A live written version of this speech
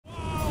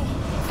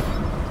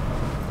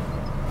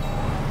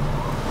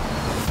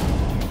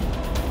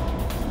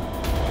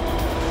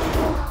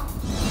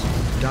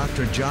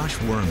Dr. Josh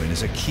Wurman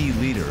is a key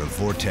leader of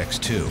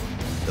VORTEX2,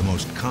 the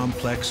most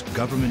complex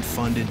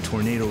government-funded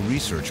tornado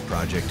research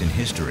project in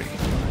history.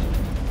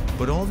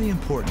 But all the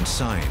important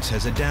science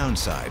has a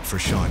downside for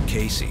Sean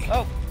Casey.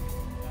 Oh,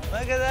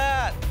 look at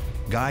that!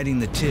 Guiding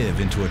the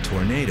TIV into a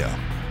tornado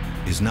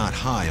is not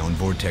high on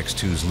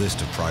VORTEX2's list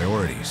of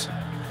priorities.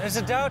 There's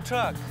a Dow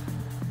truck.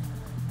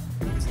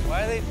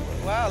 Why are they,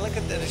 wow, look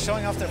at that, they're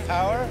showing off their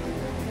power.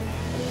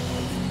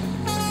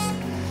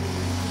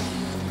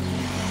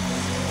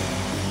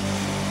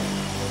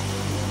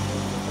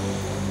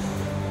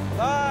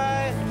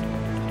 Bye.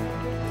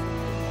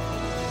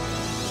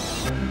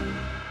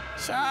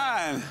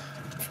 Sean.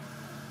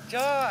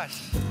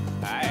 Josh.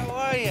 Hi. How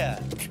are you?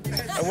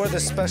 I wore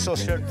this special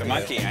shirt. The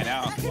monkey, I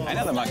know. I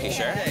know the monkey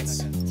shirt.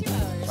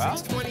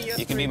 Well,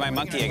 you can be my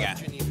monkey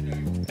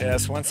again.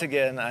 Yes, once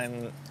again,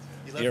 I'm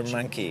your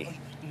monkey.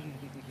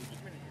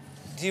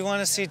 Do you want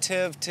to see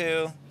TIV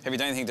too? Have you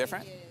done anything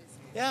different?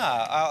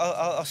 Yeah,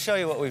 I'll show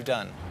you what we've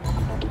done.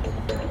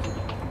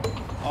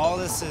 All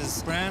this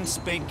is brand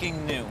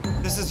spanking new.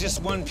 This is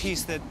just one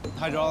piece that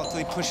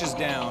hydraulically pushes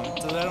down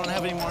so that I don't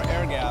have any more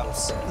air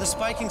gaps. The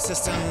spiking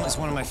system is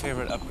one of my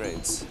favorite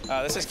upgrades.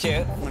 This is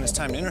cute. When it's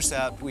time to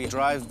intercept, we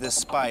drive this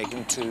spike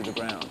into the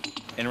ground.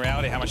 In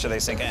reality, how much do they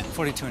sink in?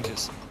 42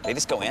 inches. They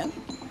just go in?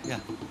 Yeah.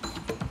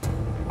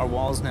 Our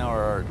walls now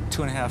are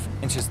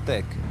 2.5 inches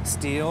thick.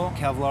 Steel,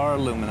 Kevlar,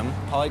 aluminum,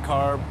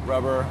 polycarb,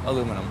 rubber,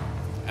 aluminum.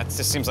 That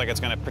just seems like it's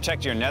going to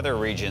protect your nether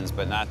regions,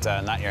 but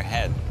not your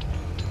head.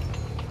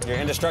 Your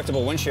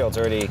indestructible windshield's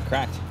already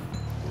cracked.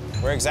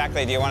 Where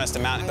exactly do you want us to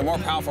mount the more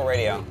powerful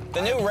radio?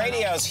 The new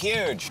radio's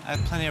huge. I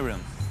have plenty of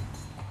room.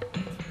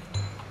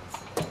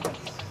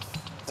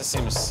 This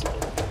seems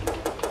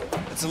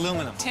It's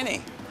aluminum.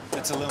 tinny.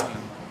 It's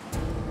aluminum.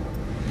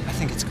 I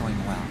think it's going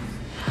well.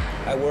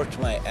 I worked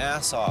my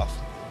ass off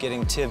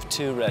getting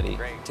TIV2 ready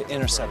to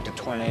intercept a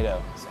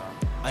tornado.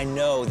 I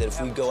know that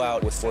if we go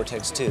out with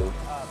VORTEX2,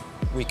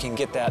 we can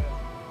get that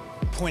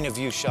point of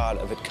view shot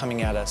of it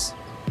coming at us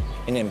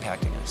and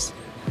impacting us.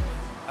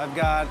 I've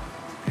got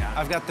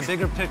the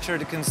bigger picture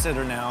to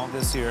consider now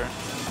this year.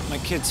 My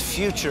kid's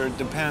future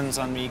depends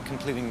on me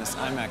completing this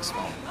IMAX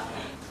film.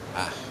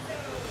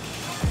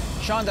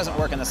 Sean doesn't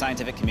work in the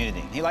scientific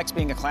community. He likes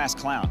being a class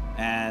clown,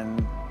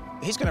 and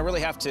he's going to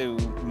really have to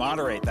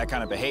moderate that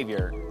kind of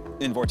behavior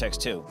in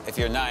VORTEX2. If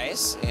you're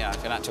nice, if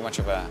you're not too much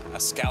of a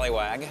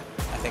scallywag,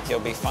 I think you'll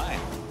be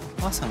fine.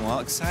 Awesome, well,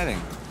 exciting.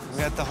 We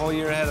got the whole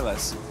year ahead of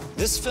us.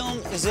 This film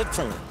is it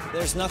for me.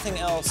 There's nothing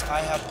else I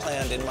have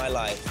planned in my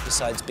life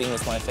besides being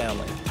with my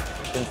family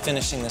than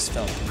finishing this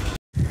film.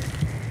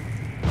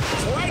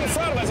 It's right in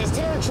front of us. It's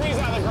tearing trees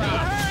out of the ground.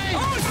 Hurry!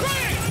 Oh, it's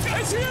big!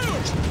 It's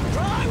huge!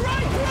 Run,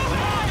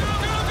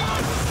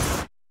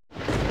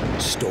 through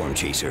it! Storm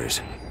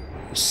Chasers,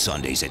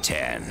 Sundays at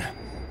 10.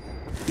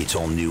 It's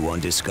all new on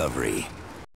Discovery.